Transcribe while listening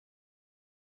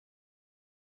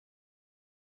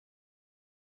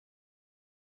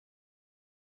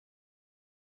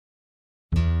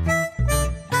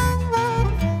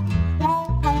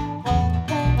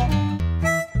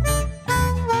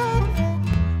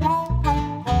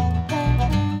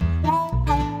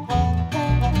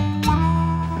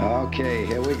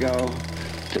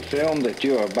The film that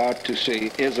you are about to see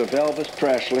is of Elvis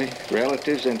Presley,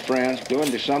 relatives and friends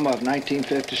during the summer of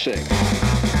 1956.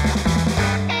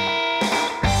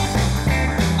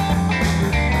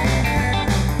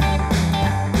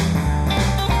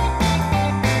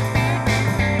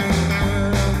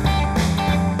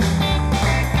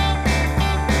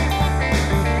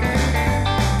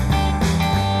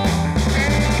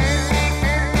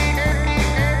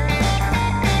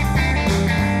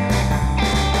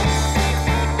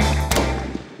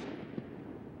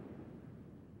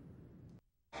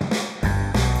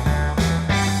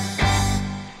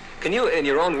 Can you, in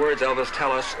your own words, Elvis,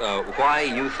 tell us why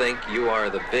you think you are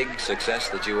the big success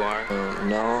that you are?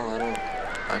 No,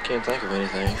 I can't think of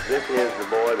anything. This is the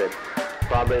boy that's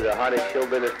probably the hottest show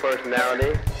business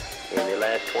personality in the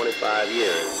last 25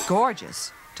 years.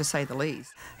 Gorgeous, to say the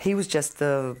least. He was just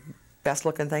the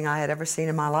best-looking thing I had ever seen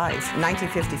in my life.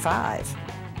 1955.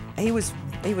 He was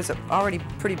already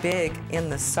pretty big in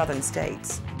the southern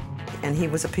states, and he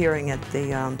was appearing at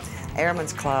the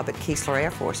Airmen's Club at Keesler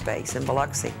Air Force Base in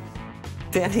Biloxi.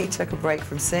 Then he took a break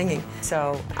from singing,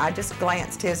 so I just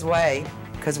glanced his way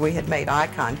because we had made eye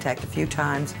contact a few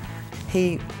times.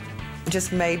 He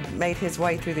just made his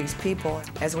way through these people.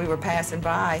 As we were passing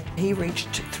by, he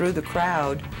reached through the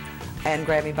crowd and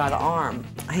grabbed me by the arm.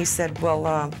 He said,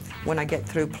 well, when I get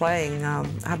through playing, how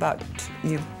about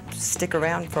you stick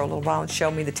around for a little while and show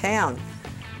me the town?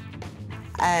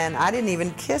 And I didn't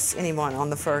even kiss anyone on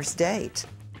the first date.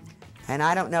 And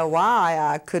I don't know why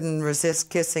I couldn't resist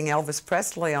kissing Elvis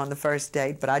Presley on the first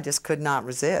date, but I just could not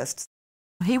resist.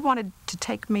 He wanted to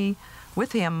take me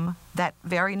with him that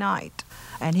very night,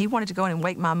 and he wanted to go in and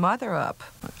wake my mother up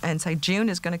and say, June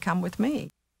is going to come with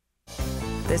me.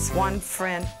 This one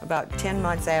friend, about 10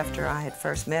 months after I had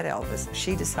first met Elvis,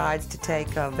 she decides to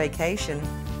take a vacation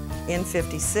in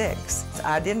 '56.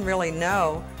 I didn't really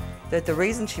know that the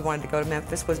reason she wanted to go to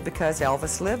Memphis was because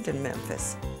Elvis lived in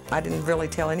Memphis. I didn't really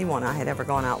tell anyone I had ever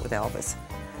gone out with Elvis.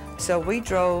 So we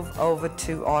drove over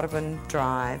to Audubon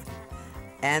Drive,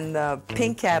 and the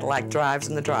pink Cadillac drives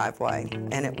in the driveway,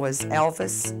 and it was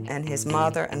Elvis and his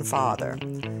mother and father.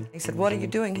 He said, what are you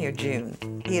doing here, June?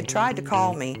 He had tried to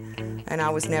call me, and I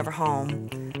was never home,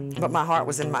 but my heart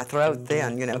was in my throat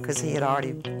then, you know, because he had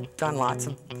already done lots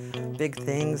of big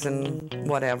things and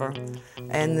whatever.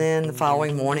 And then the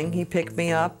following morning, he picked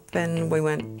me up, and we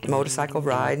went motorcycle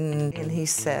riding, and he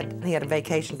said he had a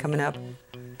vacation coming up,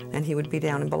 and he would be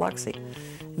down in Biloxi.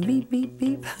 Beep, beep,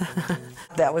 beep.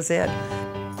 That was it.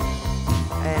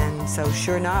 And so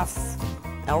sure enough,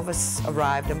 Elvis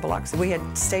arrived in Biloxi. We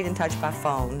had stayed in touch by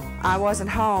phone. I wasn't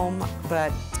home,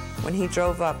 but when he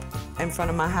drove up in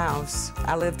front of my house,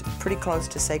 I lived pretty close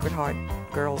to Sacred Heart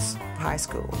Girls High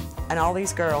School. And all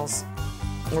these girls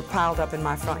were piled up in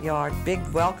my front yard, big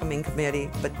welcoming committee,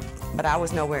 but I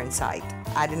was nowhere in sight.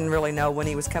 I didn't really know when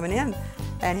he was coming in.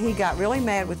 And he got really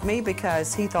mad with me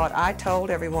because he thought I told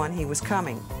everyone he was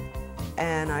coming.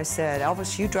 And I said,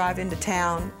 Elvis, you drive into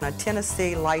town on a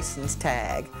Tennessee license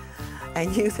tag,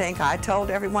 and you think I told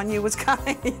everyone you was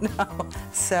coming, you know?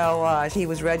 So he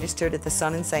was registered at the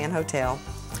Sun and Sand Hotel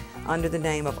under the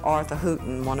name of Arthur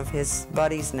Hooton, one of his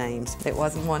buddies' names. It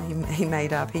wasn't one he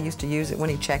made up. He used to use it when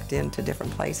he checked into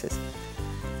different places.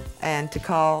 And to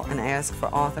call and ask for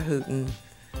Arthur Hooton.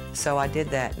 So I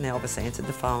did that, and Elvis answered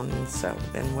the phone, and so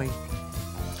then we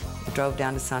drove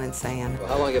down to Sun and Sand.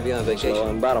 How long have you been on vacation?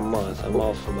 So about a month. I'm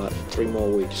off for about 3 more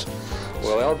weeks.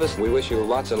 Well, Elvis, we wish you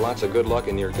lots and lots of good luck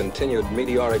in your continued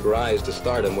meteoric rise to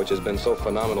stardom, which has been so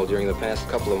phenomenal during the past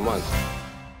couple of months.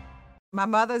 My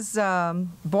mother's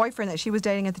boyfriend that she was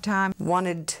dating at the time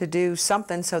wanted to do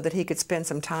something so that he could spend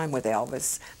some time with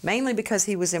Elvis, mainly because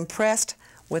he was impressed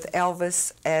with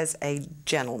Elvis as a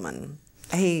gentleman.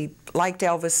 He liked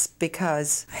Elvis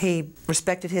because he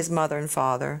respected his mother and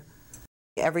father.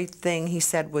 Everything he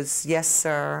said was yes,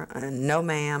 sir, and no,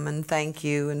 ma'am, and thank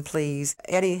you, and please.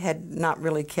 Eddie had not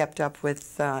really kept up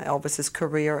with Elvis's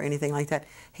career or anything like that.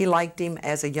 He liked him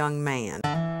as a young man.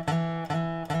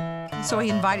 So he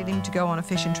invited him to go on a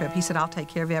fishing trip. He said, I'll take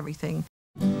care of everything.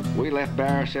 We left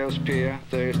Barrow Pier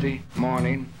Thursday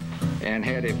morning and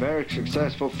had a very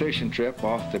successful fishing trip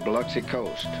off the Biloxi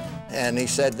coast. And he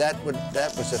said that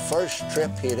was the first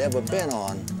trip he'd ever been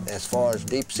on as far as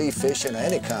deep sea fishing or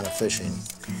any kind of fishing.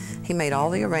 He made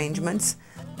all the arrangements,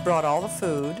 brought all the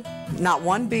food, not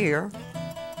one beer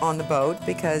on the boat,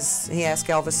 because he asked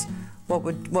Elvis, what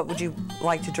would you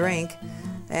like to drink?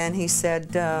 And he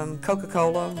said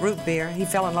Coca-Cola, root beer. He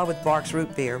fell in love with Barks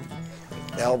root beer.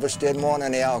 Elvis didn't want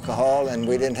any alcohol, and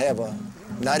we didn't have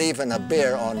not even a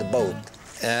beer on the boat.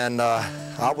 And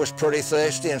I was pretty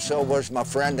thirsty, and so was my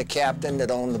friend, the captain that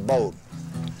owned the boat.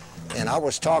 And I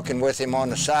was talking with him on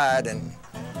the side, and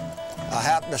I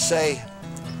happened to say,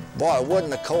 boy,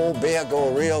 wouldn't a cold beer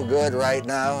go real good right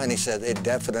now? And he said, it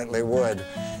definitely would.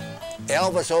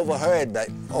 Elvis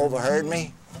overheard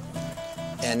me,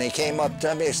 and he came up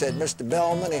to me, he said, Mr.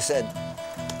 Bellman, he said,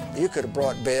 you could have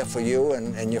brought beer for you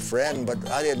and your friend, but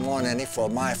I didn't want any for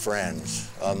my friends,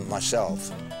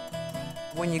 myself.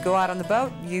 When you go out on the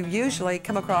boat, you usually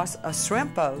come across a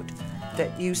shrimp boat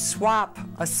that you swap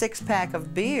a 6-pack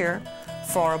of beer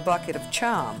for a bucket of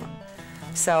chum.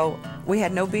 So we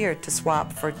had no beer to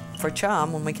swap for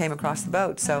chum when we came across the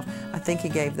boat, so I think he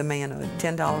gave the man a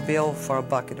 $10 bill for a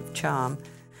bucket of chum.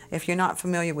 If you're not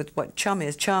familiar with what chum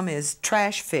is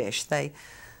trash fish. They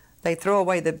throw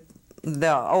away the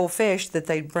old fish that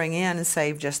they bring in and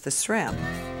save just the shrimp.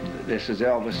 This is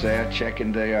Elvis there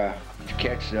checking the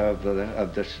catch of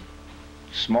the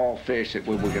small fish that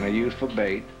we were going to use for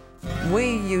bait.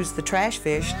 We use the trash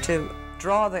fish to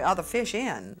draw the other fish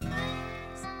in.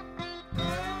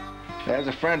 As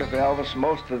a friend of Elvis,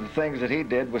 most of the things that he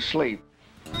did was sleep.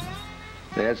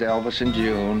 There's Elvis and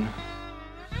June.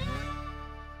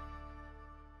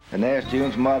 And there's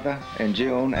June's mother and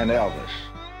June and Elvis.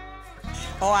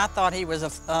 Oh, I thought he was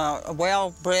a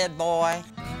well-bred boy,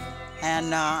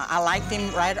 and I liked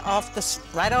him right off the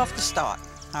start.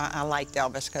 I liked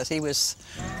Elvis because he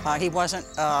wasn't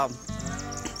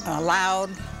loud.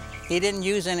 He didn't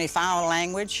use any foul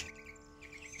language,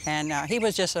 and he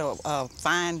was just a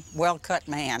fine, well-cut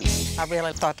man. I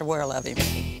really thought the world of him.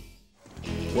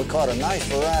 We caught a nice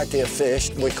variety of fish.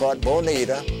 We caught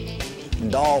bonita,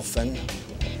 dolphin,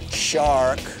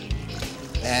 shark,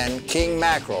 and king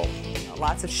mackerel.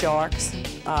 Lots of sharks,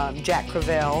 Jack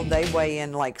Crevalle, they weigh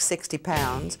in like 60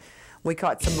 pounds. We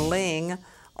caught some ling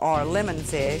or lemon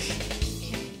fish.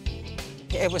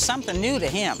 It was something new to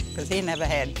him because he never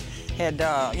had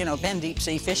been deep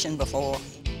sea fishing before.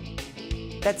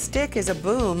 That stick is a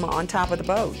boom on top of the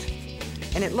boat,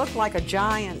 and it looked like a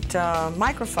giant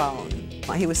microphone.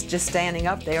 He was just standing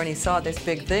up there and he saw this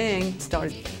big thing,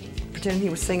 started pretending he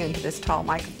was singing to this tall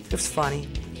microphone. It was funny.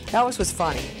 Elvis was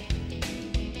funny.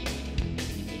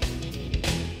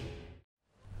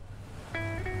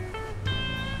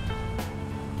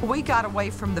 We got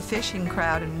away from the fishing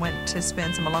crowd and went to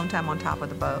spend some alone time on top of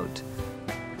the boat.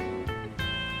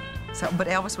 But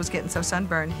Elvis was getting so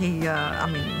sunburned, he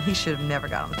should have never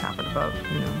got on the top of the boat,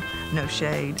 no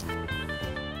shade.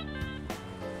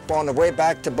 On the way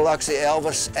back to Biloxi,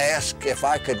 Elvis asked if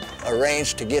I could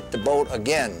arrange to get the boat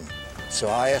again. So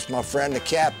I asked my friend, the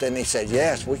captain, he said,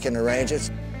 yes, we can arrange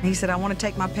it. He said, I want to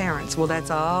take my parents. Well,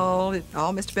 that's all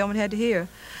Mr. Bellman had to hear.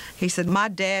 He said, my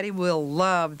daddy will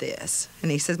love this. And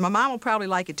he says, my mom will probably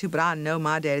like it too, but I know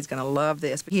my daddy's going to love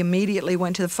this. He immediately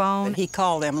went to the phone. He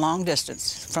called them long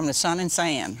distance from the Sun and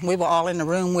Sand. We were all in the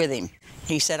room with him.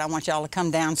 He said, I want y'all to come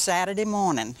down Saturday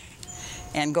morning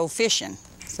and go fishing.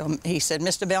 So he said,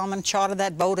 Mr. Bellman, charter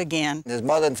that boat again. His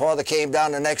mother and father came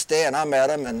down the next day, and I met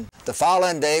him, and the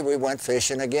following day we went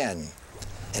fishing again.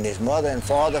 And his mother and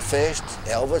father fished,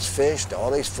 Elvis fished,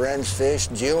 all his friends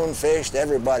fished, June fished,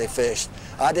 everybody fished.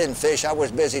 I didn't fish, I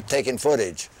was busy taking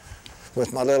footage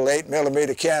with my little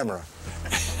 8mm camera.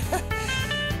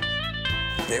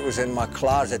 It was in my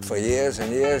closet for years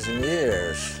and years and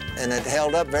years, and it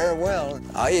held up very well.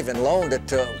 I even loaned it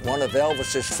to one of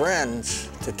Elvis's friends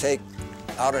to take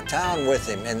out of town with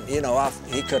him, and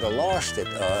he could have lost it.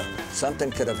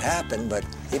 Something could have happened, but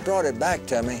he brought it back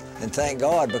to me, and thank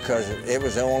God, because it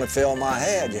was the only film I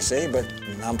had, you see, but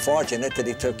I'm fortunate that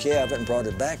he took care of it and brought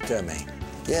it back to me.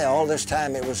 Yeah, all this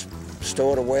time it was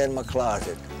stored away in my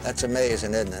closet. That's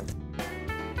amazing, isn't it?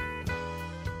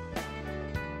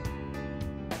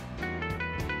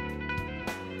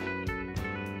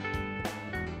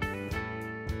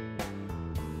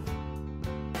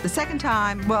 The second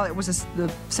time, well, it was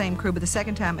the same crew, but the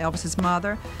second time, Elvis's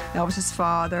mother, Elvis's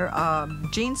father,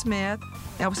 Gene Smith,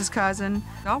 Elvis's cousin,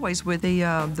 always with the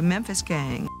Memphis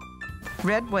gang,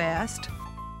 Red West,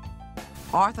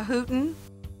 Arthur Hooten,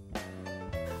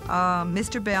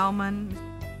 Mr. Bellman,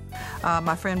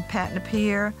 my friend Pat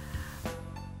Napier.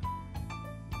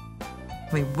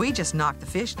 I mean, we just knocked the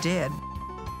fish dead.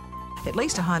 At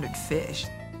least 100 fish.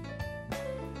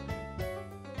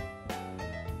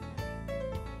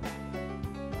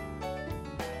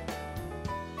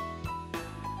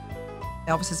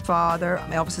 Elvis's father,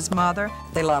 Elvis's mother.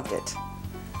 They loved it.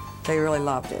 They really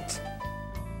loved it.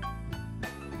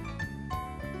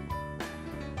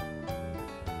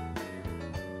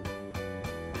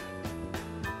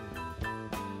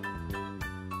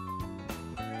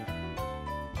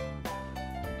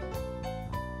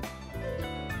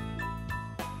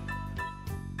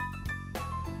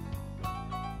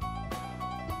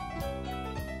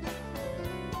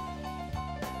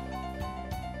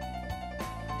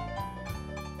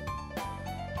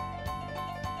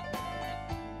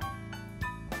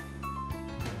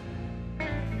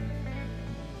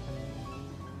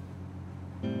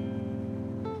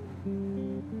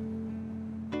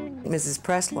 Mrs.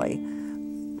 Presley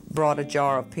brought a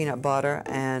jar of peanut butter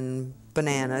and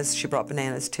bananas. She brought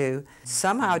bananas too.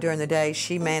 Somehow during the day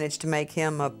she managed to make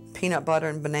him a peanut butter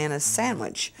and banana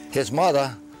sandwich. His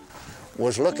mother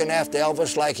was looking after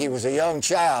Elvis like he was a young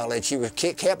child, and she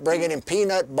kept bringing him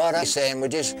peanut butter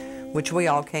sandwiches, which we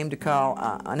all came to call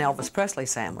an Elvis Presley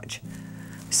sandwich.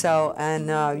 So,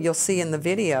 and you'll see in the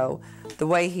video the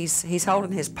way he's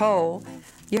holding his pole.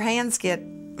 Your hands get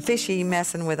fishy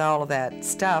messing with all of that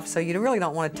stuff, so you really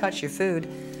don't want to touch your food.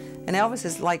 And Elvis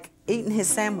is like eating his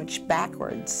sandwich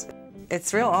backwards.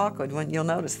 It's real awkward when you'll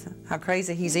notice how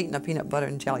crazy he's eating a peanut butter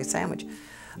and jelly sandwich.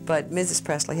 But Mrs.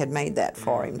 Presley had made that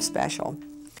for him special.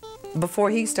 Before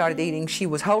he started eating, she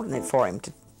was holding it for him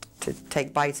to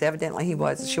take bites. Evidently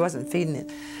she wasn't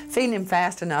feeding him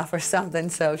fast enough or something,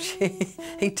 so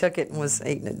he took it and was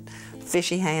eating it.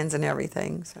 Fishy hands and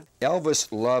everything. So. Elvis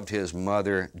loved his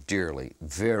mother dearly,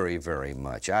 very, very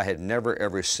much. I had never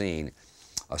ever seen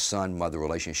a son-mother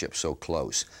relationship so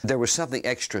close. There was something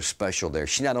extra special there.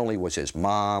 She not only was his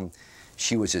mom,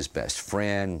 she was his best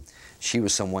friend. She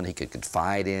was someone he could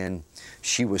confide in.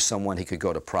 She was someone he could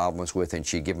go to problems with and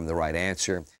she'd give him the right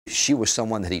answer. She was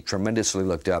someone that he tremendously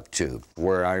looked up to.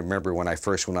 Where I remember when I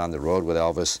first went on the road with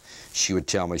Elvis, she would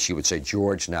tell me, she would say,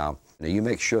 "George, now you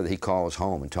make sure that he calls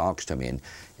home and talks to me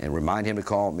and remind him to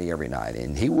call me every night."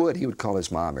 And he would call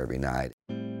his mom every night.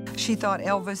 She thought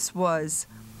Elvis was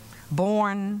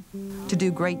born to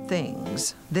do great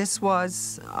things. This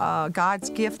was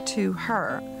God's gift to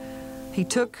her. He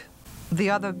took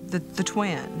the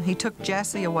twin. He took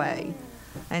Jesse away.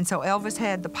 And so Elvis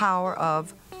had the power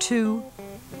of two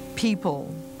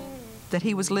people that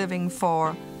he was living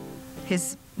for,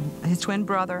 his twin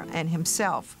brother and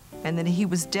himself, and that he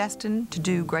was destined to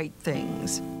do great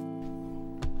things.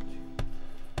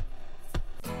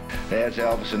 There's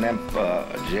Elvis and them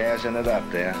jazzing it up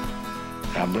there.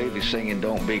 I believe he's singing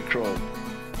 "Don't Be Cruel."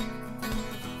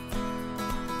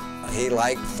 He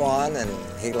liked fun, and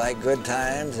he liked good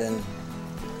times, and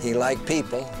he liked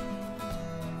people.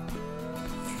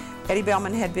 Eddie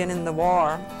Bellman had been in the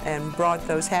war and brought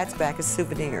those hats back as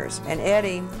souvenirs. And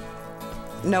Eddie,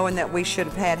 knowing that we should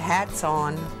have had hats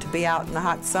on to be out in the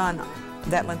hot sun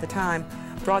that length of time,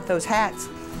 brought those hats.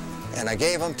 And I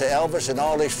gave them to Elvis and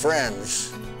all his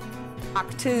friends.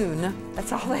 Octoon,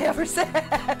 that's all they ever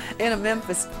said in a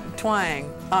Memphis twang.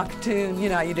 Octoon, you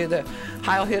know, you do the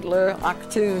Heil Hitler,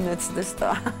 Octoon, that's this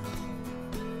stuff.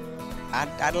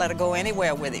 I'd let her go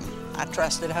anywhere with him. I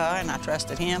trusted her and I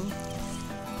trusted him.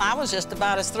 I was just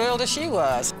about as thrilled as she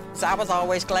was. So I was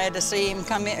always glad to see him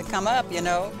come up, you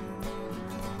know.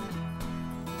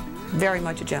 Very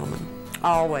much a gentleman,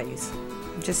 always.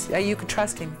 Just, you could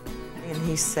trust him. And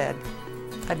he said,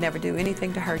 "I'd never do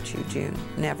anything to hurt you, June,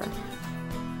 never."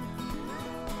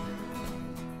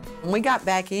 When we got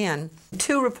back in,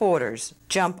 two reporters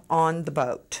jump on the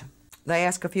boat. They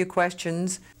ask a few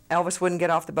questions. Elvis wouldn't get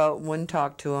off the boat and wouldn't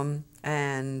talk to them.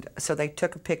 And so they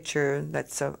took a picture,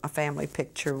 that's a family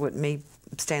picture with me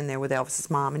standing there with Elvis's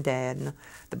mom and dad and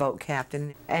the boat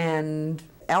captain. And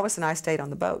Elvis and I stayed on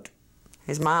the boat.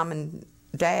 His mom and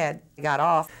dad got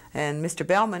off, and Mr.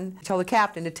 Bellman told the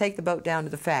captain to take the boat down to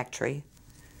the factory.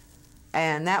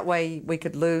 And that way we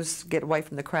could get away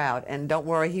from the crowd. And don't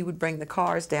worry, he would bring the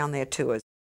cars down there to us.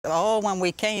 Oh, when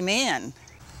we came in,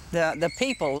 the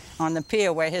people on the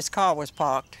pier where his car was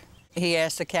parked, he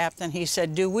asked the captain, he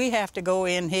said, "Do we have to go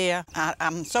in here?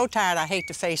 I'm so tired, I hate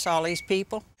to face all these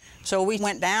people." So we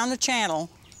went down the channel,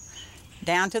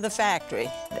 down to the factory.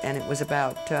 And it was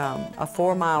about a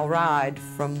 4-mile ride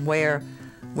from where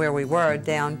we were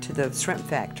down to the shrimp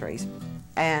factories.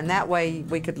 And that way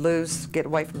we could get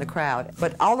away from the crowd.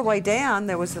 But all the way down,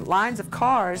 there was lines of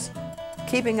cars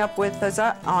keeping up with us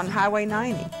on Highway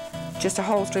 90. Just a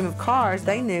whole stream of cars.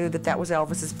 They knew that that was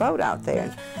Elvis's boat out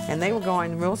there. And they were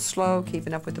going real slow,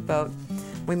 keeping up with the boat.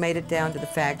 We made it down to the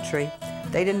factory.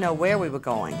 They didn't know where we were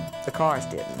going. The cars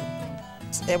didn't.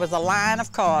 There was a line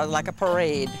of cars, like a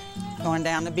parade, going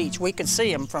down the beach. We could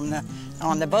see them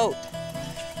on the boat.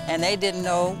 And they didn't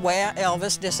know where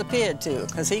Elvis disappeared to,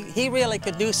 because he really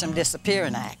could do some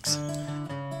disappearing acts.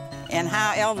 And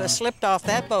how Elvis slipped off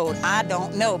that boat, I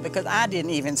don't know, because I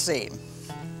didn't even see him.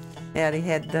 Yeah, he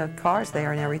had the cars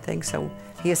there and everything, so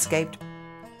he escaped.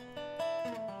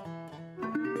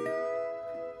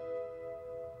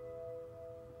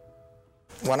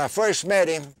 When I first met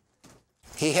him,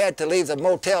 he had to leave the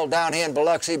motel down here in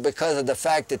Biloxi because of the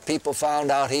fact that people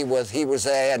found out he was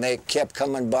there, and they kept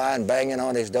coming by and banging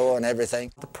on his door and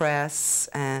everything. The press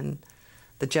and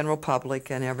the general public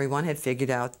and everyone had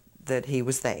figured out that he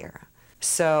was there.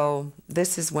 So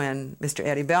this is when Mr.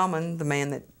 Eddie Bellman, the man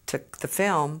that took the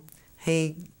film,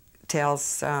 he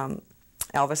tells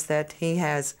Elvis that he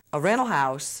has a rental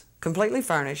house, completely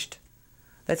furnished,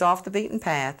 that's off the beaten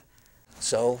path.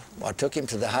 So I took him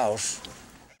to the house.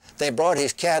 They brought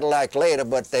his Cadillac later,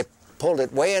 but they pulled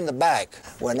it way in the back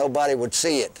where nobody would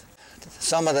see it.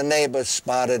 Some of the neighbors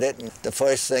spotted it, and the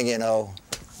first thing you know,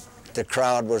 the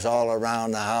crowd was all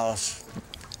around the house,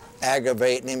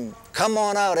 aggravating him. Come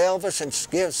on out, Elvis, and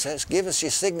give us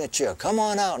your signature. Come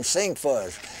on out and sing for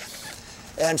us.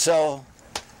 And so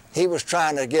he was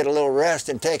trying to get a little rest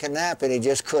and take a nap, and he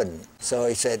just couldn't. So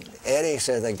he said, Eddie, he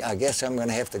said, I guess I'm going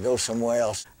to have to go somewhere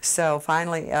else. So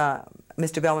finally,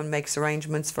 Mr. Bellman makes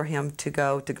arrangements for him to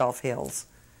go to Gulf Hills.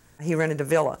 He rented a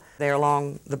villa there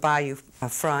along the bayou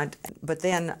front, but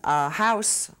then a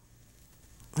house,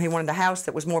 he wanted a house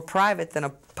that was more private than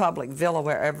a public villa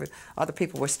where other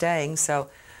people were staying, so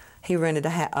he rented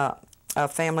a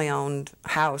family-owned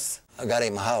house. I got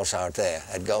him a house out there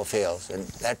at Gulf Hills, and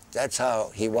that's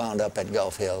how he wound up at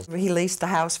Gulf Hills. He leased the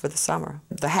house for the summer,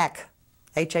 the Hack,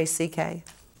 H-A-C-K,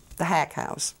 the Hack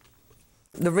House.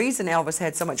 The reason Elvis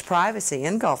had so much privacy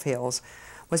in Gulf Hills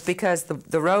was because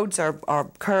the roads are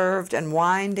curved and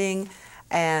winding,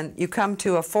 and you come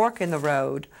to a fork in the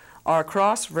road or a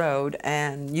crossroad,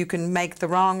 and you can make the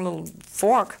wrong little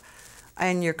fork,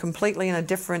 and you're completely in a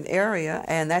different area,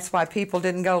 and that's why people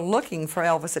didn't go looking for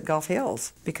Elvis at Gulf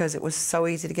Hills, because it was so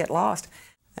easy to get lost.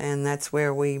 And that's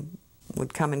where we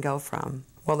would come and go from.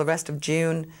 Well, the rest of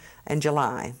June and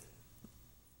July.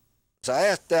 So I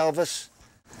asked Elvis,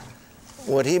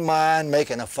 would he mind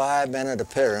making a 5-minute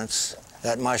appearance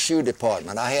at my shoe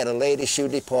department? I had a ladies' shoe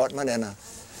department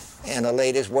and a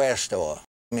ladies' wear store.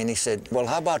 And he said, well,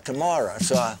 how about tomorrow?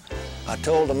 So I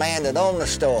told the man that owned the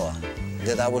store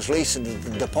that I was leasing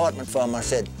the department from. I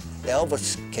said,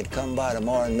 Elvis can come by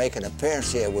tomorrow and make an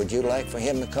appearance here. Would you like for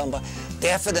him to come by?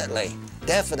 Definitely,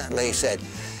 definitely, he said.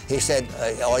 He said,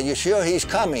 are you sure he's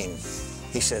coming?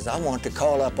 He says, I want to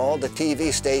call up all the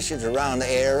TV stations around the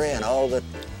area and all the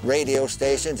radio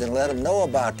stations and let them know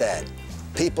about that.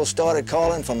 People started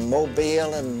calling from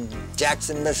Mobile and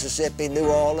Jackson, Mississippi, New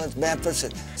Orleans, Memphis,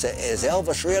 and said, is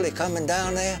Elvis really coming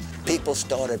down there? People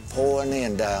started pouring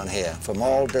in down here from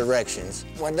all directions.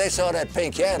 When they saw that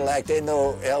pink Cadillac, they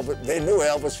knew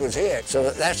Elvis was here.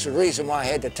 So that's the reason why I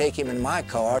had to take him in my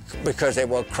car, because they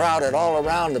were crowded all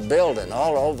around the building,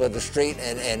 all over the street,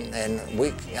 and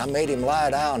I made him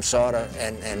lie down, sort of,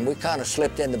 and we kind of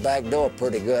slipped in the back door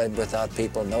pretty good without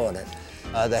people knowing it.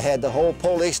 They had the whole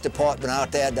police department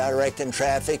out there directing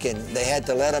traffic, and they had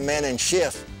to let him in and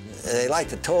shift. They liked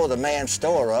to tore the man's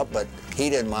store up, but he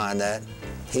didn't mind that.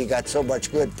 He got so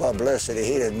much good publicity,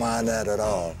 he didn't mind that at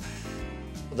all.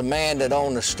 The man that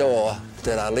owned the store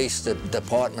that I leased the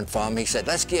department from, he said,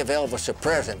 let's give Elvis a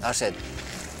present. I said,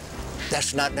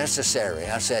 that's not necessary.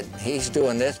 I said, he's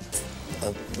doing this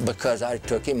because I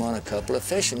took him on a couple of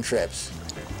fishing trips.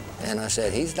 And I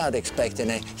said, he's not expecting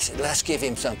it. He said, let's give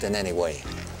him something anyway.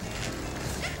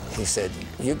 He said,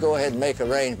 you go ahead and make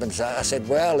arrangements. I said,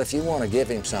 well, if you want to give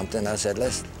him something, I said,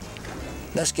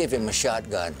 let's give him a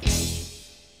shotgun.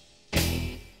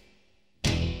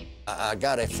 I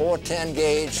got a 410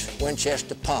 gauge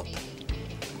Winchester pump,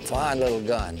 fine little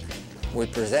gun. We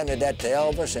presented that to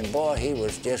Elvis, and boy, he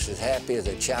was just as happy as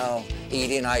a child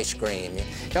eating ice cream.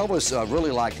 Elvis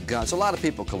really liked guns. A lot of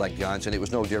people collect guns, and it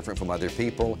was no different from other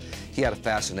people. He had a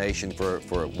fascination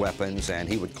for weapons, and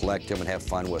he would collect them and have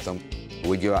fun with them.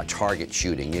 We'd go out target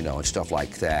shooting, you know, and stuff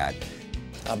like that.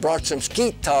 I brought some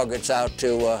skeet targets out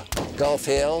to Gulf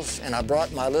Hills, and I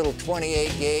brought my little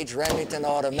 28 gauge Remington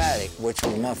automatic, which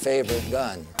was my favorite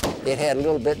gun. It had a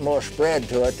little bit more spread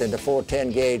to it than the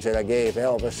 410 gauge that I gave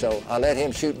Elvis, so I let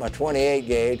him shoot my 28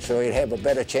 gauge so he'd have a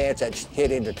better chance at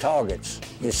hitting the targets,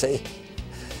 you see.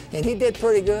 And he did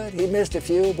pretty good. He missed a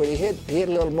few, but he hit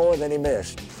a little more than he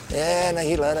missed. And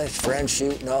he let his friends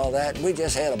shoot and all that. We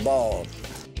just had a ball.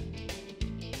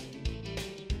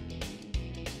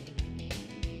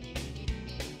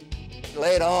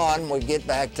 Later on, we'd get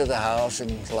back to the house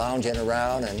and lounging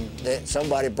around, and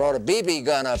somebody brought a BB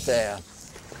gun up there.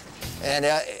 And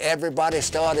everybody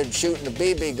started shooting the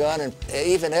BB gun, and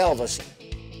even Elvis.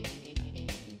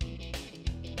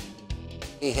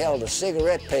 He held a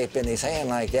cigarette paper in his hand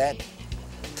like that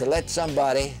to let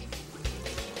somebody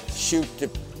shoot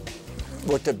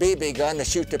with the BB gun to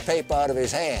shoot the paper out of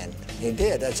his hand. He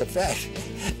did, that's a fact.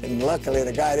 And luckily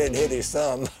the guy didn't hit his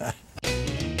thumb.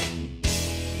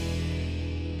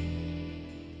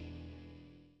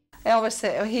 Elvis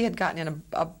said he had gotten in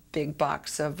a big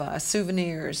box of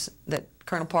souvenirs that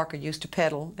Colonel Parker used to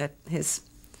peddle at his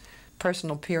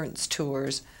personal appearance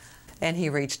tours, and he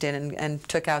reached in and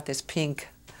took out this pink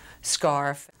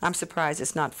scarf. I'm surprised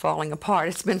it's not falling apart.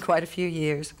 It's been quite a few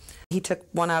years. He took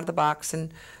one out of the box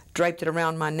and draped it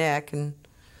around my neck and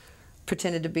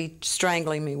pretended to be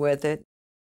strangling me with it.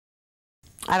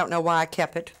 I don't know why I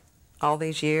kept it all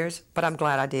these years, but I'm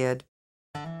glad I did.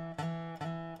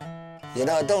 You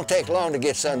know, it don't take long to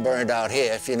get sunburned out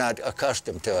here if you're not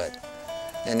accustomed to it.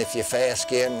 And if you're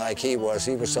fair-skinned like he was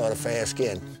sort of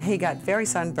fair-skinned. He got very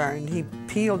sunburned. He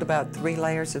peeled about 3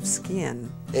 layers of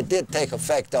skin. It did take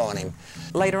effect on him.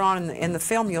 Later on in the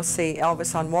film, you'll see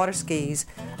Elvis on water skis,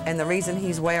 and the reason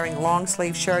he's wearing a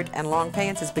long-sleeve shirt and long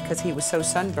pants is because he was so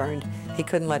sunburned, he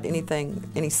couldn't let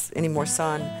any more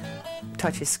sun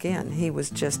touch his skin.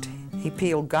 He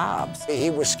peeled gobs. He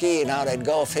was skiing out at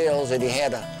Gulf Hills, and he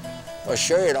had a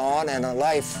shirt on and a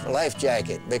life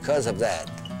jacket because of that,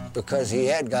 because he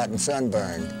had gotten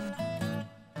sunburned.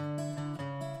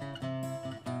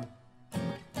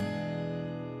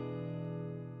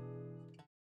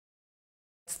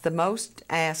 It's the most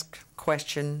asked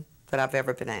question that I've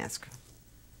ever been asked.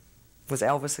 Was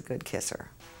Elvis a good kisser?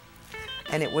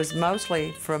 And it was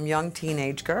mostly from young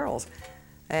teenage girls,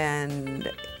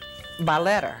 and by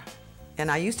letter. And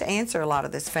I used to answer a lot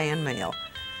of this fan mail.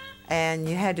 And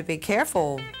you had to be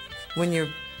careful when you're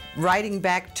writing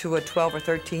back to a 12 or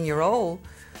 13-year-old.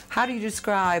 How do you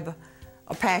describe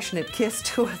a passionate kiss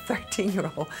to a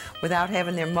 13-year-old without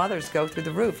having their mothers go through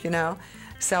the roof, you know?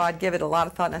 So I'd give it a lot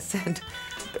of thought, and I said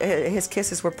his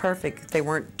kisses were perfect. They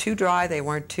weren't too dry, they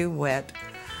weren't too wet.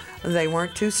 They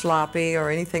weren't too sloppy or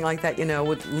anything like that, you know,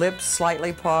 with lips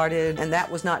slightly parted. And that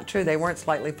was not true. They weren't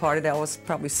slightly parted. Elvis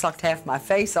probably sucked half my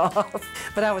face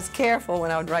off. But I was careful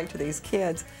when I would write to these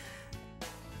kids.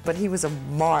 But he was a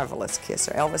marvelous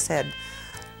kisser. Elvis had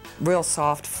real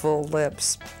soft, full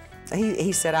lips.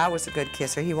 He said I was a good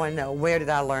kisser. He wanted to know, where did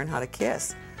I learn how to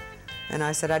kiss? And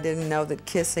I said, I didn't know that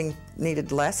kissing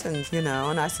needed lessons, you know.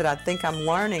 And I said, I think I'm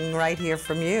learning right here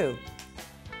from you.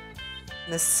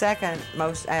 The second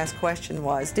most asked question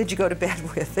was, did you go to bed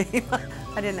with him?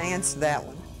 I didn't answer that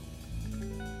one.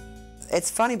 It's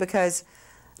funny because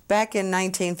back in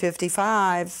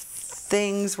 1955,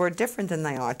 things were different than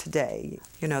they are today.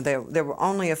 You know, there were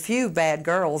only a few bad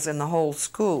girls in the whole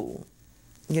school,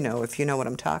 you know, if you know what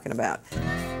I'm talking about.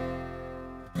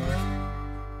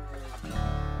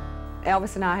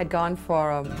 Elvis and I had gone for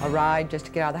a ride just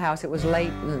to get out of the house. It was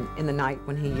late in the night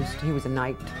when he was a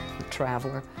night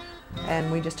traveler.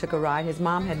 And we just took a ride. His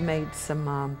mom had made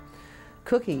some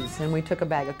cookies, and we took a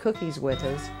bag of cookies with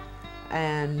us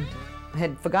and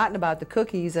had forgotten about the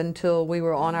cookies until we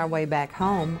were on our way back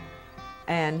home.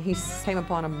 And he came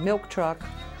upon a milk truck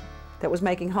that was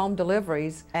making home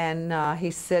deliveries, and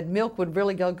he said milk would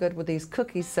really go good with these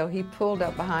cookies, so he pulled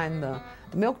up behind the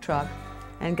milk truck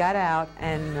and got out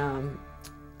and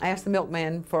asked the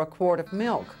milkman for a quart of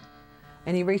milk.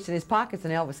 And he reached in his pockets,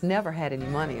 and Elvis never had any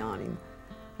money on him.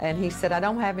 And he said, I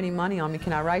don't have any money on me,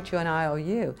 can I write you an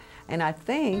IOU? And I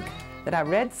think that I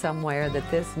read somewhere that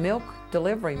this milk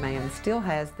delivery man still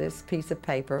has this piece of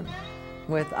paper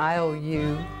with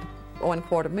IOU, 1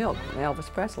 quart of milk, Elvis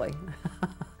Presley.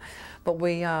 But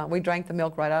we drank the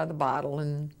milk right out of the bottle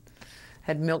and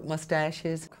had milk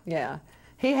mustaches. Yeah,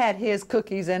 he had his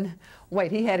cookies and,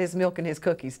 wait, he had his milk and his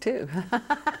cookies too.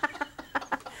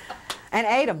 And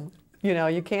ate them. You know,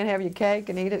 you can't have your cake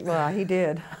and eat it. Well, he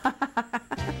did.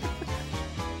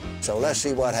 So let's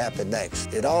see what happened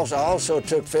next. It also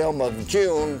took film of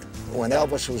June when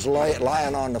Elvis was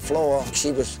lying on the floor.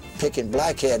 She was picking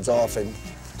blackheads off him.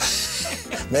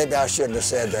 Maybe I shouldn't have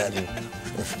said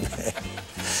that.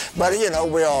 But, you know,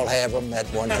 we all have them at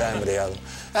one time or the other.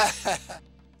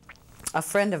 A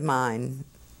friend of mine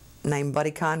named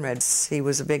Buddy Conrad, he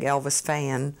was a big Elvis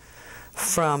fan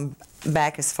from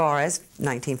back as far as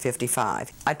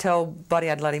 1955. I told Buddy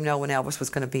I'd let him know when Elvis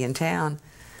was going to be in town.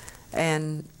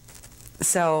 And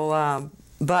so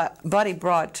Buddy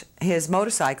brought his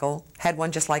motorcycle, had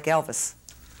one just like Elvis,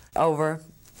 over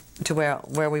to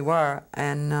where we were,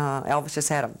 and Elvis just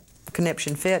had a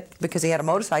conniption fit because he had a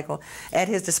motorcycle at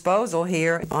his disposal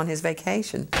here on his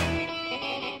vacation.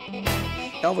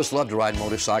 Elvis loved to ride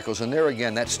motorcycles, and there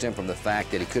again, that stemmed from the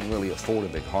fact that he couldn't really afford a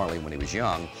big Harley when he was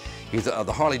young.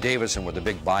 The Harley Davidson were the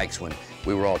big bikes when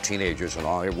we were all teenagers,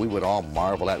 and we would all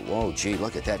marvel at, whoa, gee,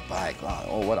 look at that bike.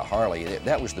 Oh, what a Harley.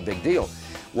 That was the big deal.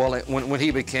 Well, when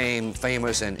he became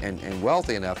famous and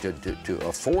wealthy enough to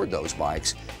afford those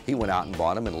bikes, he went out and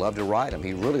bought them and loved to ride them.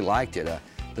 He really liked it.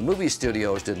 The movie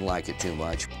studios didn't like it too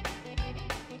much.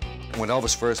 When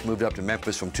Elvis first moved up to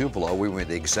Memphis from Tupelo, we were in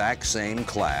the exact same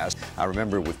class. I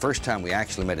remember the first time we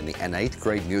actually met in an 8th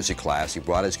grade music class. He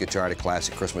brought his guitar to class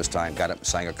at Christmas time, got up and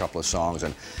sang a couple of songs,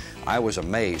 and I was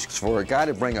amazed. For a guy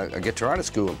to bring a guitar to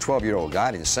school, a 12-year-old guy,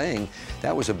 and sing,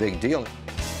 that was a big deal.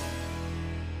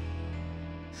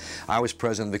 I was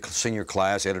president of the senior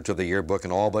class, editor of the yearbook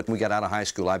and all, but when we got out of high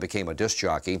school, I became a disc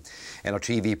jockey and a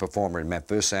TV performer in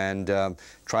Memphis and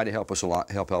tried to help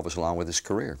Elvis along with his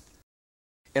career.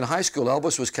 In high school,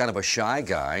 Elvis was kind of a shy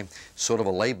guy, sort of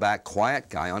a laid-back, quiet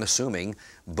guy, unassuming,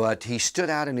 but he stood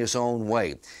out in his own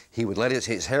way. He would let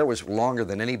his hair was longer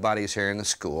than anybody's hair in the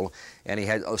school, and he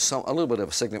had a little bit of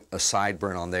a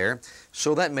sideburn on there,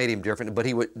 so that made him different. But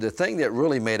the thing that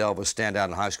really made Elvis stand out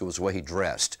in high school was the way he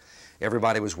dressed.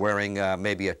 Everybody was wearing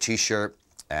maybe a T-shirt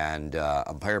and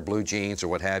a pair of blue jeans or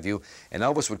what have you, and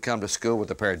Elvis would come to school with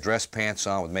a pair of dress pants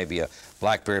on with maybe a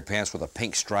black pair of pants with a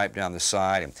pink stripe down the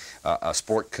side and a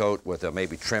sport coat with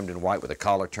maybe trimmed in white with a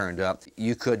collar turned up.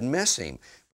 You couldn't miss him.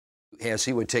 As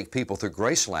he would take people through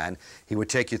Graceland, he would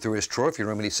take you through his trophy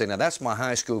room and he'd say, now that's my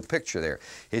high school picture there.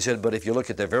 He said, but if you look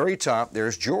at the very top,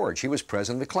 there's George. He was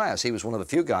president of the class. He was one of the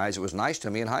few guys that was nice to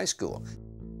me in high school.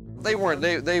 They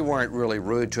weren't really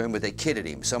rude to him, but they kidded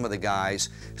him. Some of the guys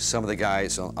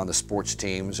on the sports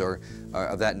teams or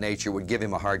of that nature would give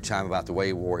him a hard time about the way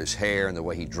he wore his hair and the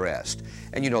way he dressed.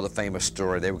 And you know the famous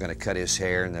story, they were going to cut his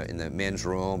hair in the men's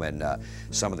room, and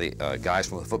some of the guys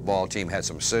from the football team had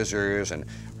some scissors, and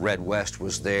Red West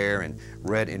was there, and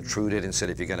Red intruded and said,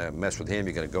 if you're going to mess with him,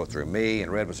 you're going to go through me,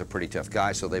 and Red was a pretty tough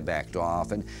guy, so they backed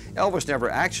off. And Elvis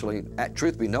never actually,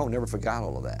 truth be known, never forgot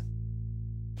all of that.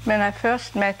 When I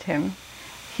first met him,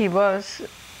 he was,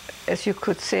 as you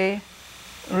could say,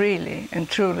 really and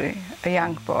truly a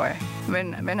young boy.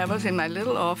 When I was in my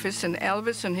little office and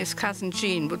Elvis and his cousin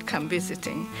Gene would come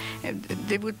visiting, and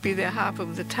they would be there half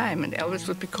of the time, and Elvis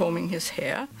would be combing his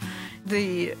hair.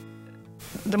 The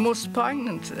most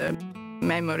poignant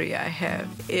memory I have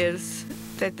is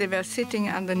that they were sitting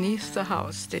underneath the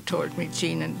house, they told me,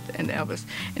 Gene and Elvis.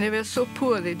 And they were so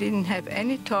poor, they didn't have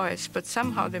any toys, but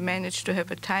somehow they managed to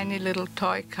have a tiny little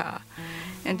toy car.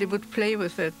 And they would play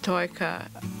with the toy car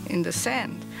in the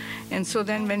sand. And so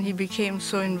then when he became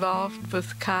so involved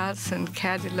with cars and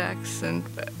Cadillacs and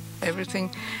everything,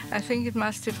 I think it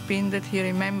must have been that he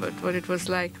remembered what it was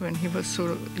like when he was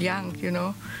so young, you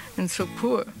know, and so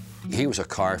poor. He was a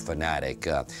car fanatic.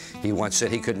 He once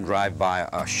said he couldn't drive by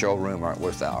a showroom or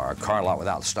a car lot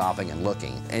without stopping and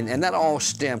looking. And that all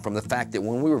stemmed from the fact that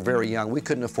when we were very young, we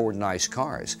couldn't afford nice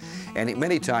cars. And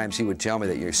many times he would tell me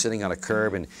that you're sitting on a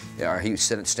curb and he would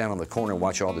stand on the corner and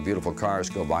watch all the beautiful cars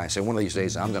go by and say, one of these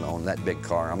days I'm going to own that big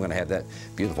car. I'm going to have that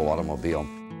beautiful automobile.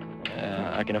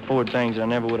 I can afford things I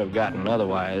never would have gotten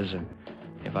otherwise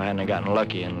if I hadn't gotten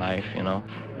lucky in life, you know.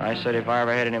 I said if I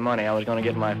ever had any money, I was going to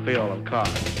get my fill of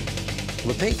cars.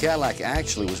 The pink Cadillac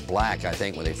actually was black, I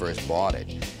think, when they first bought it.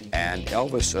 And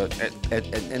Elvis,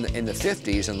 in the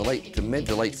 50s, in the mid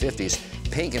to late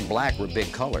 50s, pink and black were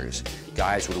big colors.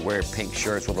 Guys would wear pink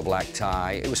shirts with a black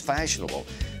tie. It was fashionable.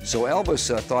 So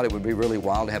Elvis thought it would be really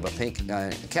wild to have a pink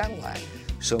Cadillac.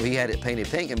 So he had it painted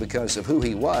pink, and because of who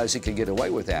he was, he could get away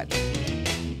with that.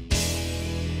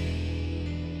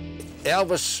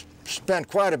 Elvis spent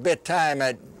quite a bit of time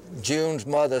at June's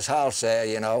mother's house there,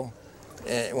 you know.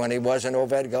 When he wasn't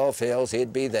over at Gulf Hills,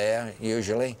 he'd be there,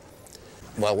 usually.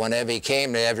 Well, whenever he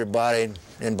came there, everybody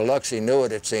in Biloxi knew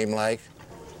it seemed like.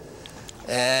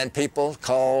 And people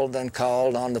called and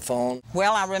called on the phone.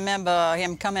 Well, I remember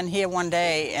him coming here one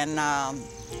day, and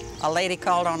a lady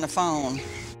called on the phone,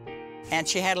 and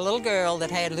she had a little girl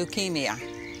that had leukemia.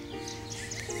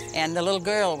 And the little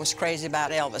girl was crazy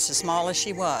about Elvis, as small as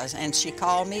she was. And she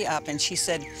called me up and she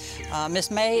said,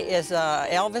 Miss May, is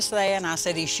Elvis there? And I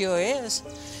said, he sure is.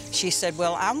 She said,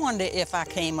 well, I wonder if I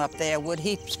came up there, would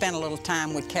he spend a little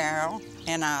time with Carol?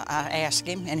 And I asked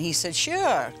him, and he said,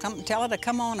 sure, come, tell her to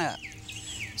come on up.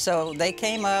 So they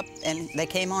came up, and they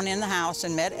came on in the house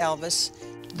and met Elvis.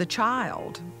 The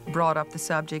child brought up the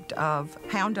subject of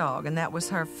Hound Dog, and that was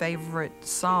her favorite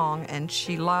song, and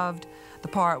she loved the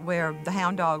part where the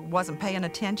hound dog wasn't paying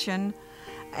attention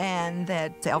and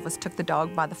that Elvis took the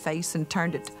dog by the face and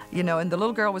turned it, you know, and the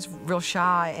little girl was real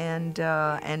shy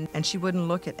and she wouldn't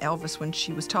look at Elvis when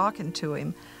she was talking to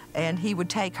him, and he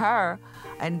would take her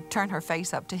and turn her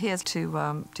face up to his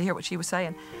to hear what she was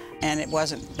saying. And it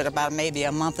wasn't but about maybe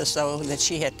a month or so that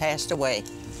she had passed away,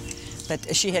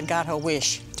 but she had got her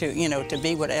wish to, you know, to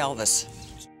be with Elvis.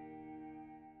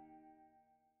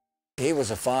 He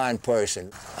was a fine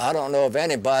person. I don't know of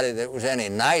anybody that was any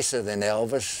nicer than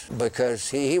Elvis, because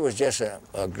he was just a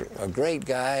great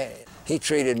guy. he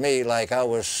treated me like I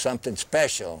was something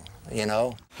special, you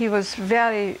know. He was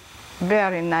very,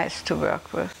 very nice to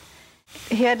work with.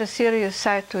 He had a serious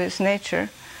side to his nature.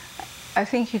 I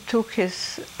think he took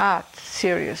his art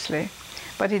seriously,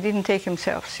 but he didn't take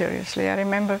himself seriously. I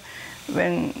remember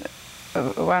when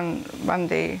one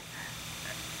day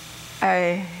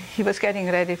he was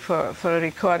getting ready for a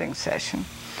recording session,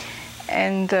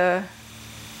 and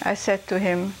I said to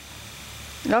him,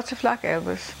 "Lots of luck,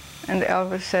 Elvis." And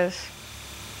Elvis says,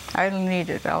 "I'll need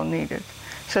it, I'll need it."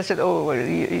 So I said, "Oh, well,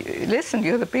 listen,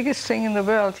 you're the biggest thing in the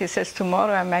world." He says,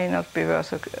 "Tomorrow I may not be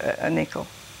worth a nickel."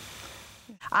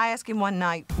 I asked him one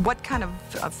night, what kind of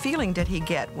feeling did he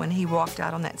get when he walked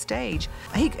out on that stage?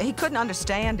 He couldn't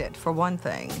understand it, for one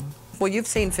thing. Well, you've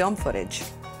seen film footage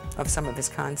of some of his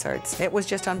concerts. It was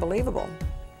just unbelievable,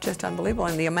 just unbelievable.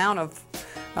 And the amount of,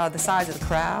 the size of the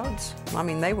crowds, I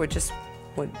mean, they were just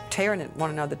tearing at one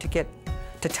another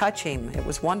to touch him. It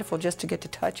was wonderful just to get to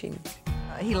touch him.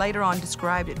 He later on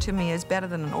described it to me as better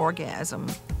than an orgasm,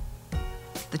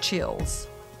 the chills.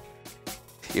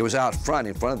 It was out front,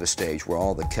 in front of the stage, where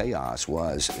all the chaos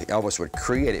was. Elvis would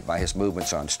create it by his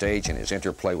movements on stage and his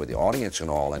interplay with the audience and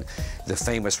all. And the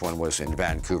famous one was in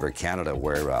Vancouver, Canada,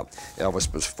 where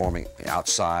Elvis was performing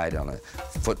outside on a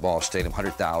football stadium,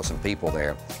 100,000 people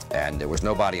there, and there was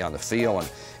nobody on the field.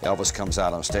 And Elvis comes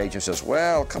out on stage and says,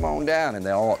 "Well, come on down." And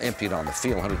they all emptied on the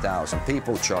field, 100,000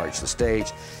 people, charged the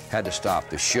stage, had to stop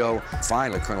the show.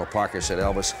 Finally, Colonel Parker said,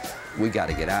 "Elvis, we got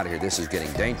to get out of here. This is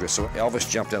getting dangerous." So Elvis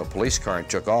jumped in a police car and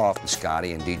took off. And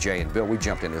Scotty and DJ and Bill, we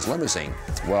jumped in his limousine.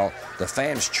 Well, the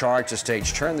fans charged the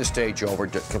stage, turned the stage over,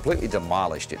 completely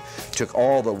demolished it. Took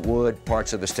all the wood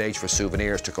parts of the stage for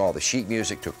souvenirs, took all the sheet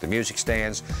music, took the music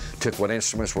stands, took what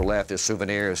instruments were left as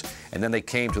souvenirs, and then they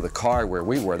came to the car where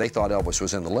we were. They thought Elvis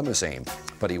was in the limousine,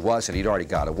 but he wasn't. He'd already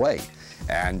got away.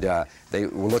 And they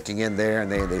were looking in there,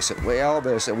 and they said, "Well,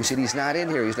 Elvis," and we said, "He's not in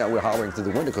here. He's not." We're hollering through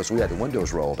the window because we had the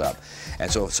windows rolled up. And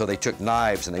so they took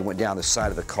knives, and they went down the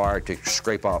side of the car to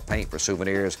scrape off paint for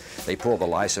souvenirs. They pulled the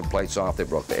license plates off. They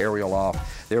broke the aerial off.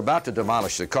 They were about to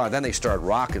demolish the car. Then they started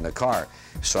rocking the car.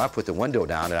 So I put the window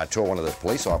down, and I told one of the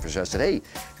police officers, I said, "Hey,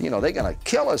 you know, they're going to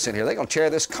kill us in here. They're going to tear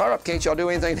this car up. Can't y'all do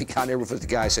anything?" They got there with the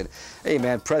guy, said, "Hey,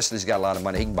 man, Presley's got a lot of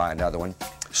money. He can buy another one."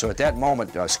 So at that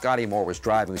moment, Scotty Moore was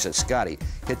driving. We said, "Scotty,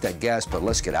 hit that gas pedal.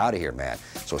 Let's get out of here, man."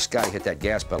 So Scotty hit that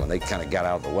gas pedal, and they kind of got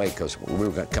out of the way because we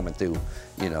were coming through,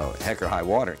 you know, heck or high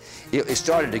water. It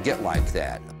started to get like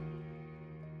that.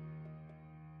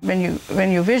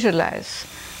 When you visualize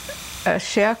a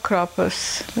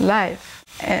sharecropper's life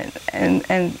and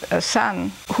a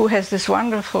son who has this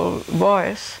wonderful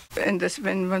voice, and this,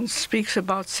 when one speaks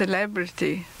about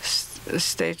celebrity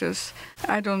status,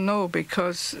 I don't know,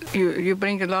 because you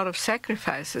bring a lot of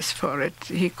sacrifices for it.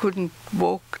 He couldn't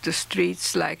walk the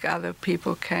streets like other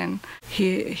people can.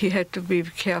 He had to be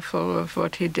careful of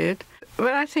what he did.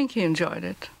 But I think he enjoyed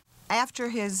it. After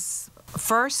his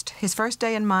first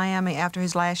day in Miami, after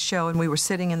his last show, and we were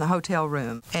sitting in the hotel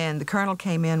room, and the Colonel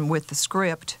came in with the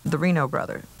script, the Reno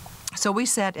brother. So we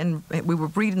sat and we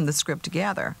were reading the script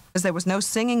together. Because there was no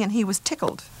singing, and he was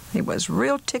tickled. He was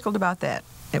real tickled about that.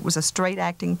 It was a straight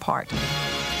acting part.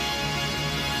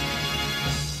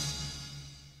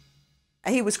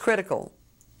 He was critical,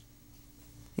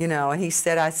 you know, and he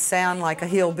said, "I sound like a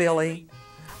hillbilly."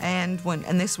 And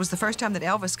this was the first time that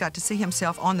Elvis got to see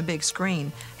himself on the big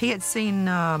screen. He had seen,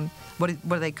 what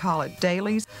do they call it,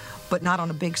 dailies, but not on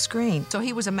a big screen. So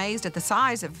he was amazed at the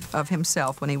size of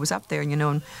himself when he was up there, you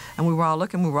know, and we were all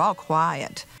looking, we were all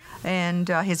quiet. And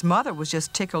his mother was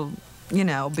just tickled, you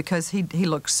know, because he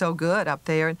looked so good up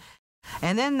there.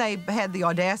 And then they had the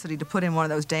audacity to put in one of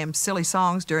those damn silly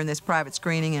songs during this private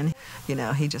screening, and, you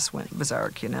know, he just went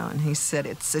berserk, you know, and he said,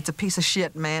 it's a piece of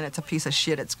shit, man, it's a piece of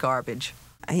shit, it's garbage.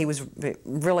 He was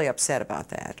really upset about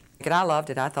that. And I loved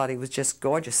it. I thought he was just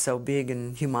gorgeous, so big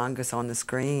and humongous on the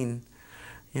screen.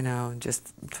 You know,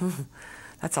 just,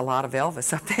 that's a lot of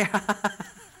Elvis up there.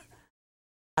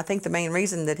 I think the main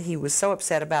reason that he was so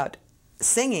upset about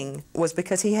singing was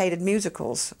because he hated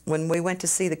musicals. When we went to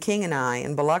see The King and I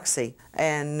in Biloxi,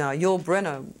 and Yul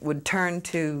Brynner would turn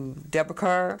to Deborah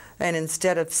Kerr, and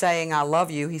instead of saying "I love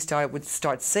you," he would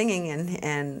start singing,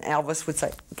 and Elvis would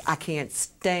say, "I can't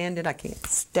stand it, I can't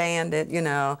stand it, you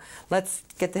know, let's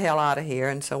get the hell out of here."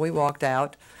 And so we walked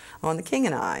out on The King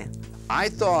and I. I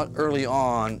thought early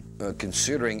on,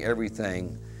 considering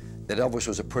everything, that Elvis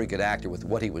was a pretty good actor with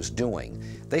what he was doing.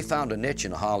 They found a niche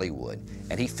in Hollywood,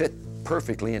 and he fit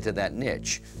perfectly into that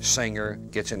niche. Singer,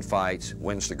 gets in fights,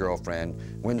 wins the girlfriend,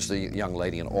 wins the young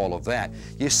lady, and all of that.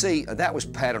 You see, that was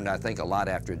patterned, I think, a lot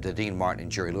after the Dean Martin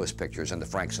and Jerry Lewis pictures and the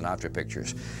Frank Sinatra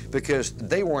pictures, because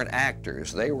they weren't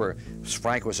actors. They were,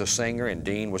 Frank was a singer, and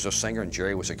Dean was a singer, and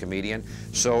Jerry was a comedian.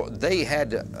 So they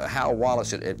had Hal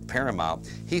Wallace at Paramount.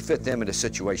 He fit them into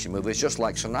situation movies just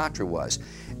like Sinatra was.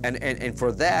 And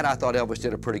for that, I thought Elvis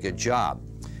did a pretty good job.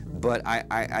 But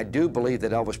I do believe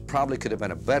that Elvis probably could have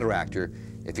been a better actor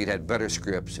if he'd had better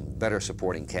scripts and better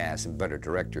supporting casts and better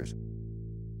directors.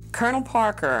 Colonel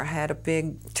Parker had a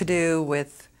big to-do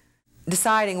with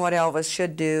deciding what Elvis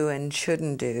should do and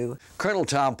shouldn't do. Colonel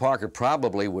Tom Parker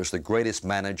probably was the greatest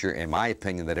manager, in my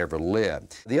opinion, that ever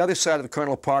lived. The other side of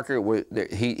Colonel Parker,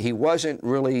 he wasn't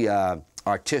really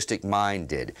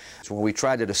artistic-minded. So when we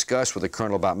tried to discuss with the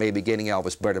Colonel about maybe getting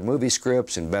Elvis better movie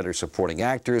scripts and better supporting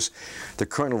actors, the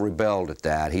Colonel rebelled at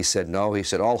that. He said no. He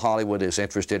said all Hollywood is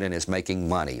interested in is making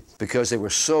money. Because they were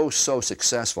so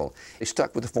successful, they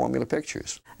stuck with the formula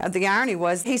pictures. The irony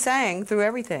was he sang through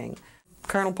everything.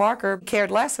 Colonel Parker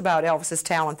cared less about Elvis's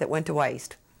talent that went to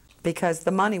waste because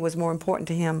the money was more important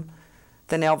to him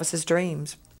than Elvis's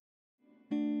dreams.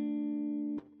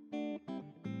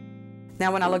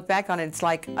 Now, when I look back on it, it's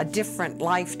like a different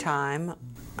lifetime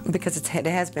because it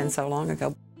has been so long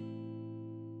ago.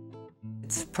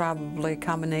 It's probably a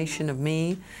combination of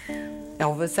me,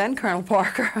 Elvis, and Colonel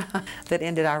Parker that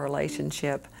ended our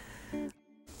relationship.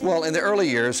 Well, in the early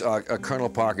years, Colonel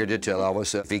Parker did tell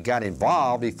Elvis if he got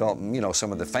involved, he felt, you know,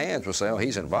 some of the fans would say, oh,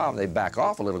 he's involved. They'd back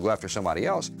off a little, go after somebody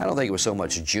else. I don't think it was so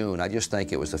much June. I just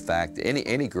think it was the fact that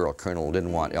any girl Colonel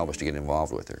didn't want Elvis to get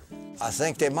involved with her. I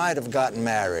think they might have gotten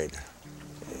married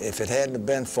if it hadn't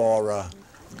been for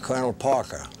Colonel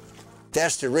Parker.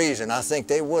 That's the reason. I think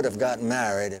they would have gotten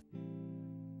married.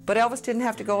 But Elvis didn't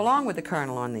have to go along with the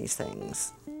Colonel on these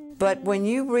things. But when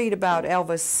you read about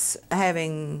Elvis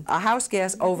having a house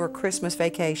guest over Christmas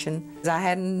vacation, I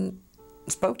hadn't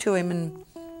spoke to him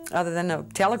other than a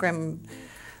telegram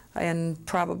in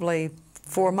probably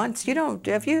 4 months. You don't,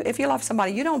 if you love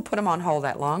somebody, you don't put them on hold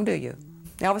that long, do you?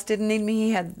 Elvis didn't need me.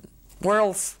 He had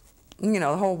worlds, you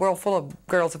know, the whole world full of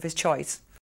girls of his choice.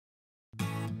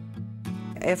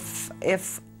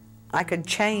 If I could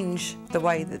change the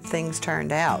way that things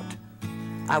turned out,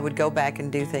 I would go back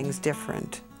and do things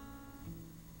different.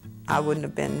 I wouldn't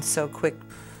have been so quick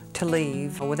to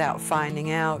leave without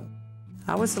finding out.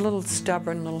 I was a little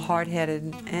stubborn, a little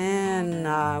hard-headed, and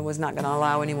I was not going to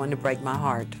allow anyone to break my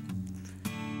heart.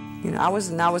 You know, I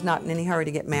was not in any hurry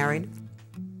to get married.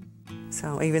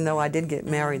 So even though I did get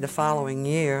married the following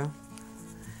year,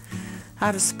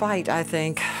 out of spite, I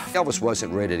think. Elvis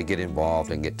wasn't ready to get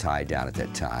involved and get tied down at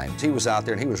that time. He was out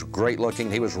there and he was great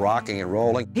looking, he was rocking and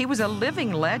rolling. He was a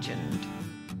living legend.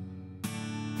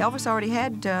 Elvis already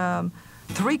had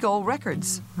 3 gold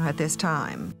records at this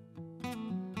time.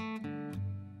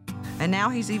 And now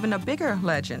he's even a bigger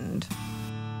legend.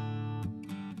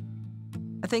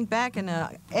 I think back and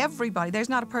everybody, there's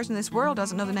not a person in this world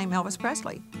doesn't know the name Elvis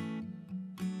Presley.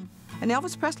 And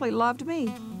Elvis Presley loved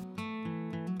me.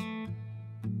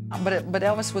 But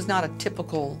Elvis was not a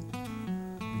typical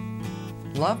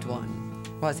loved one,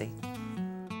 was he?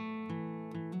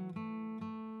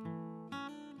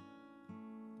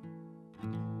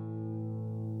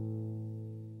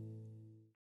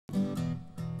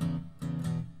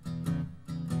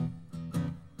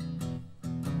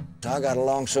 I got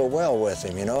along so well with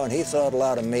him, you know, and he thought a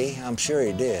lot of me. I'm sure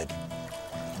he did.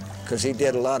 Because he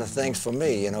did a lot of things for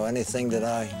me, you know, anything that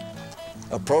I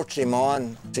approached him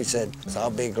on, he said,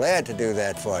 I'll be glad to do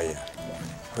that for you.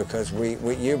 Because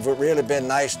you've really been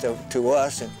nice to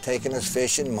us and taking us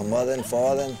fishing, my mother and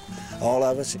father and all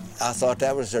of us. I thought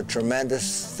that was a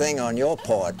tremendous thing on your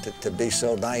part to be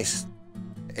so nice.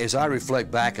 As I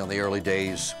reflect back on the early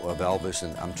days of Elvis,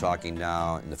 and I'm talking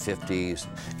now in the 50s,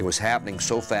 it was happening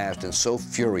so fast and so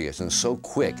furious and so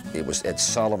quick. It was Ed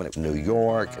Sullivan, it was New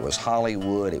York, it was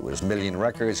Hollywood, it was Million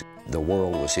Records. The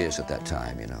world was his at that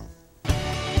time, you know.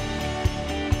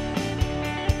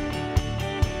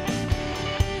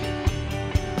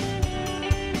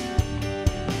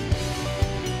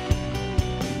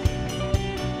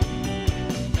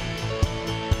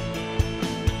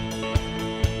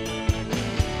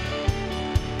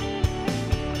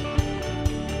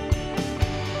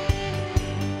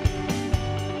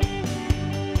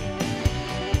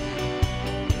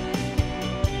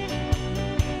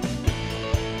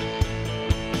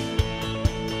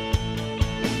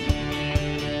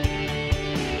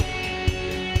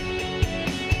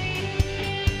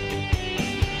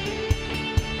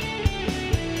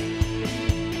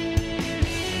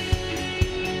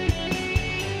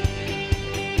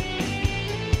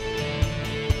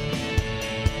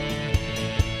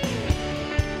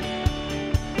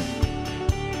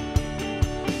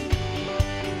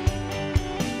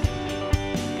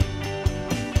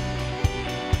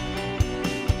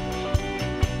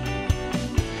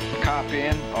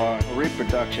 copying or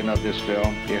reproduction of this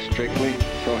film is strictly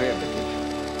prohibited.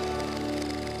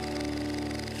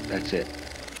 That's it.